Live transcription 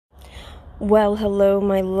Well, hello,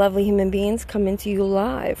 my lovely human beings, coming to you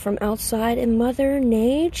live from outside in Mother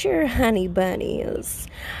Nature, honey bunnies.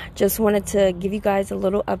 Just wanted to give you guys a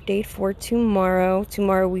little update for tomorrow.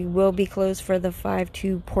 Tomorrow we will be closed for the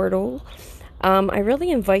 5-2 portal. I really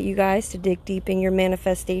invite you guys to dig deep in your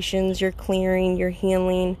manifestations, your clearing, your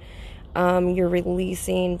healing, your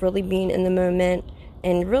releasing, really being in the moment,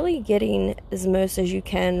 and really getting as most as you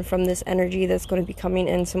can from this energy that's going to be coming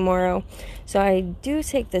in tomorrow. So I do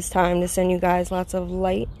take this time to send you guys lots of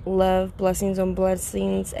light, love, blessings on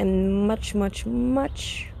blessings, and much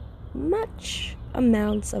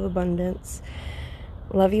amounts of abundance.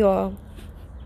 Love you all.